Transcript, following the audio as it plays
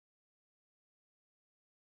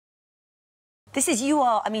This is,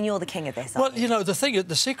 I mean, you're the king of this, aren't Well, you know,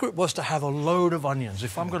 the secret was to have a load of onions.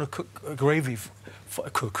 If I'm going to cook a gravy,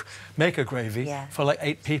 make a gravy for like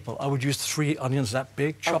 8 people, I would use 3 onions that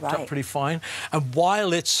big, chopped up pretty fine. And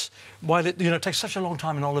while it, you know, it takes such a long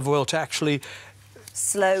time in olive oil to actually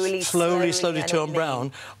slowly turn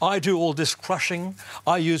brown, I do all this crushing.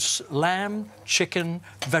 I use lamb, chicken,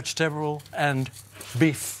 vegetable, and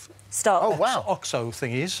beef. Stock. Oh, wow. Oxo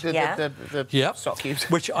thingies. The stock cubes.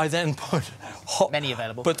 Which I then put hot. Many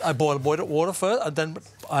available. But I boil water first, and then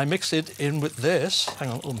I mix it in with this.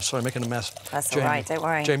 Hang on, oh, I'm sorry, I'm making a mess. That's all right, don't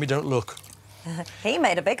worry. Jamie, don't look. He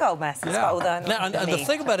made a big old mess. That's all done. Now, and the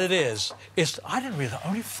thing about it is I didn't realise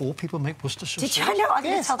only 4 people make Worcestershire sauce. Did you know? I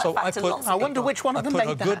didn't tell that fact to lots of people. I wonder which one of them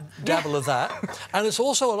made that. I put a good dabble of that. And it's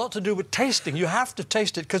also a lot to do with tasting. You have to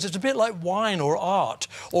taste it because it's a bit like wine or art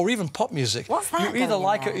or even pop music. What's that? You either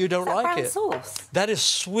like it or you don't like it. Sauce? That is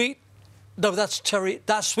sweet. No,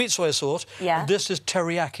 that's sweet soy sauce. Yeah. This is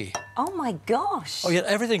teriyaki. Oh my gosh. Oh yeah,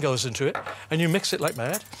 everything goes into it, and you mix it like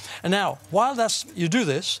mad. And now, while you do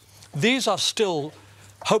this, these are still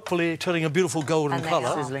hopefully turning a beautiful golden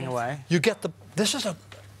colour. Sizzling away. You get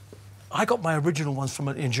I got my original ones from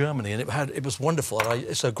in Germany, and it was wonderful.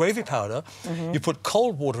 It's a gravy powder. You put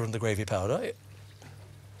cold water in the gravy powder,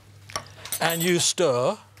 and you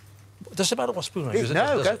stir. Does it matter what spoon I use?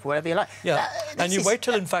 No, go for whatever you like. Yeah, and you wait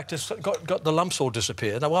till, in fact, it's got the lumps all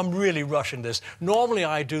disappear. Now, I'm really rushing this. Normally,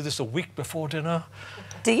 I do this a week before dinner.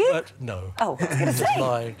 Do you? But no. Oh, I was going to say.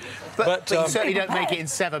 Lying. But you certainly don't make it in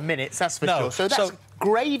 7 minutes, that's for sure. So that's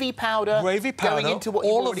gravy powder going into what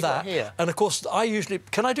you've already got here. And, of course, I usually...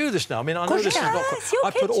 Can I do this now? I mean, I know this is not...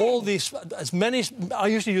 I put all these... I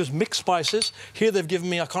usually use mixed spices. Here they've given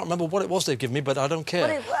me... I can't remember what it was they've given me, but I don't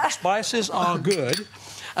care. Spices are good.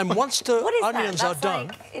 And once the onions are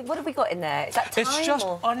done... What have we got in there? Is that thyme? It's just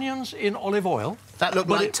onions in olive oil. That looked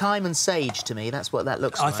like thyme and sage to me. That's what that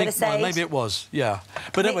looks like. I think maybe it was, yeah.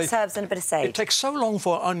 But anyway, mixed herbs and a bit of sage. It takes so long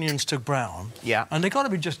for onions to brown. Yeah. And they've got to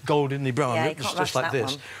be just goldenly brown. Yeah, you can't just like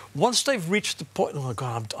this. Once they've reached the point... Oh, my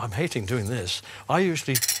God, I'm hating doing this. I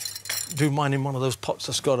usually do mine in one of those pots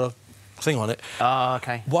that's got a thing on it. Oh,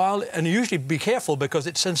 OK. And you usually be careful because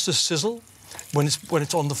it tends to sizzle when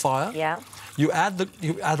it's on the fire. Yeah. You add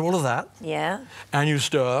all of that. Yeah. And you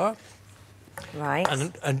stir. Right.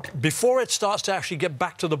 And before it starts to actually get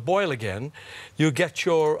back to the boil again, you get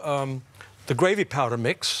your the gravy powder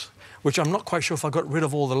mix, which I'm not quite sure if I got rid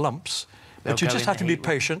of all the lumps. But you just have to be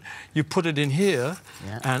patient. You put it in here,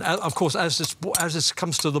 and of course, as this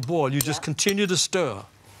comes to the boil, you just continue to stir.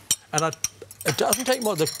 And it doesn't take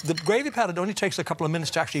more. The gravy powder only takes a couple of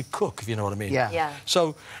minutes to actually cook, if you know what I mean. Yeah.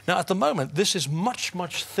 So now at the moment, this is much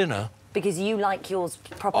thinner. Because you like yours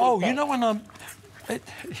properly thick. You know when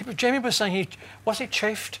Jamie was saying he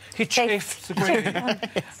chafed? He chafed the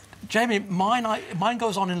gravy. Jamie, mine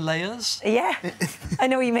goes on in layers. Yeah, I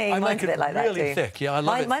know what you mean. I Mine's make a bit like it that really too. thick. Yeah, I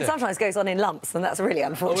love it. Mine sometimes goes on in lumps, and that's really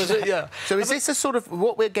unfortunate. Oh, is it? Yeah. So is this a sort of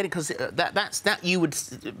what we're getting? Because that you would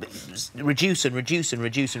reduce and reduce and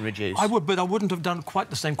reduce and reduce. I would, but I wouldn't have done quite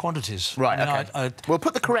the same quantities. Right. Okay. We'll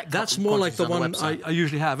put the correct. That's more like the one I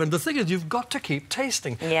usually have. And the thing is, you've got to keep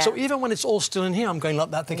tasting. Yeah. So even when it's all still in here, I'm going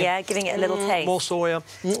like that, thinking. Yeah, giving it a little taste. More soya.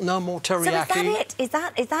 No more teriyaki. So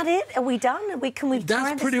is that it? Are we done? Can we?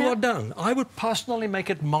 That's pretty well done. I would personally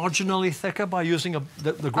make it marginally thicker by using the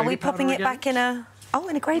gravy powder. Are we popping it back in a... Oh,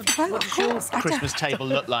 in a gravy boat, What does your Christmas table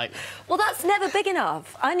look like? Well, that's never big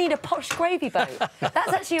enough. I need a posh gravy boat.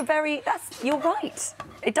 That's actually a very... You're right.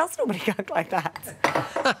 It does normally cook like that.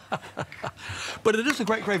 But it is a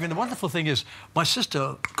great gravy, and the wonderful thing is my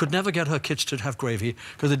sister could never get her kids to have gravy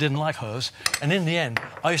because they didn't like hers, and in the end,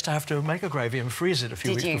 I used to have to make a gravy and freeze it a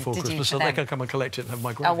few weeks before Christmas so they can come and collect it and have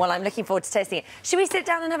my gravy. Oh, well, I'm looking forward to tasting it. Should we sit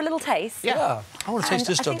down and have a little taste? Yeah. I want to taste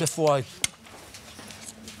this stuff before I...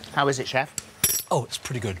 How is it, Chef? Oh, it's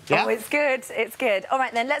pretty good. Yeah? Oh, it's good. It's good. All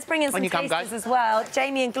right, then, let's bring in some tasters as well.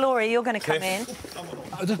 Jamie and Gloria, you're going to come in.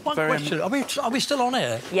 There's one question. Are we still on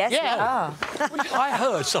air? Yes, we are. I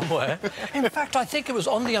heard somewhere. In fact, I think it was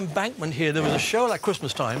on the embankment here. There was a show like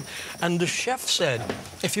Christmas time, and the chef said,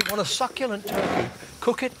 if you want a succulent turkey,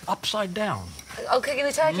 cook it upside down. Oh, cooking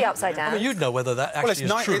the turkey upside down? I mean, you'd know whether that actually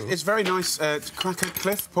is true. It's very nice. Cracker,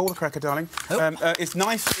 Cliff, Paul the cracker, darling. It's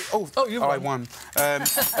nice... I won.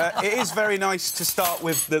 It is very nice to start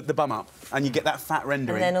with the bum up, and you get that fat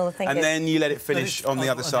rendering. And then you let it finish on the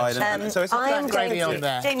other side. So it's I am gravy on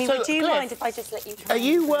there. Jamie, would you mind if I just let you try?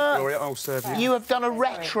 Gloria, I'll serve you. You have done a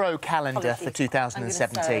retro calendar for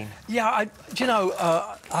 2017. Yeah, I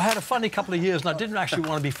had a funny couple of years, and I didn't actually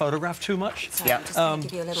want to be photographed too much. Yeah.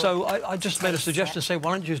 So I just made a suggestion, say,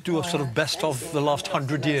 why don't you just do a sort of best of the last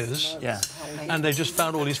 100 years? Yeah. And they just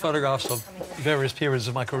found all these photographs of various periods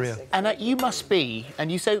of my career. And you must be,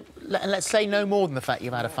 and let's say no more than the fact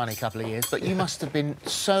you've had a funny couple of years, but you must have been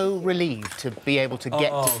so relieved to be able to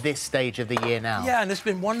get to this stage of the year now. Yeah, and it's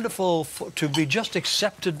been wonderful to be just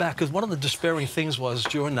accepted back, because one of the despairing things was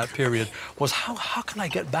during that period was how can I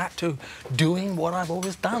get back to doing what I've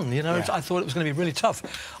always done? You know, I thought it was going to be really tough.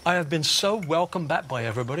 I have been so welcomed back by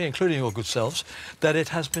everybody, including your good selves, that it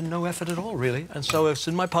has been no effort at all, really. And so it's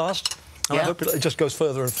in my past, and I hope it just goes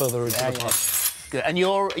further and further into the past. Good. And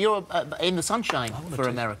you're in the sunshine for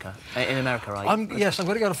America. In America, are you? Yes, I'm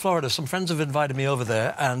going to go to Florida. Some friends have invited me over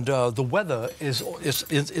there, and the weather is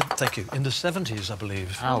thank you, in the 70s, I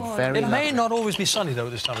believe. Oh, very It may not always be sunny, though,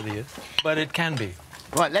 at this time of the year, but it can be.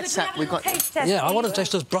 Right, let's we've got... Yeah, I want to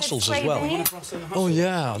taste those Brussels as well. Oh,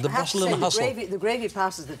 yeah, the Brussels and the hustle. The gravy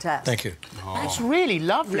passes the test. Thank you. It's really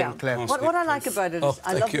lovely, yeah. Cliff. What I like about it is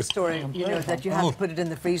I love the story, you know, that you have to put it in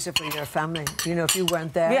the freezer for your family, you know, if you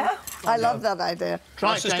weren't there. Yeah. I love that idea.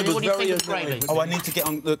 Try it, Jamie. What do you think of gravy? Oh, I need to get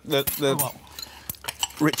on the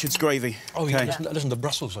Richard's gravy. Oh, yeah, listen, the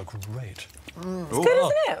Brussels are great. It's good,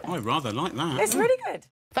 isn't it? I rather like that. It's really good.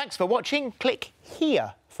 Thanks for watching. Click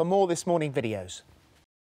here for more This Morning videos.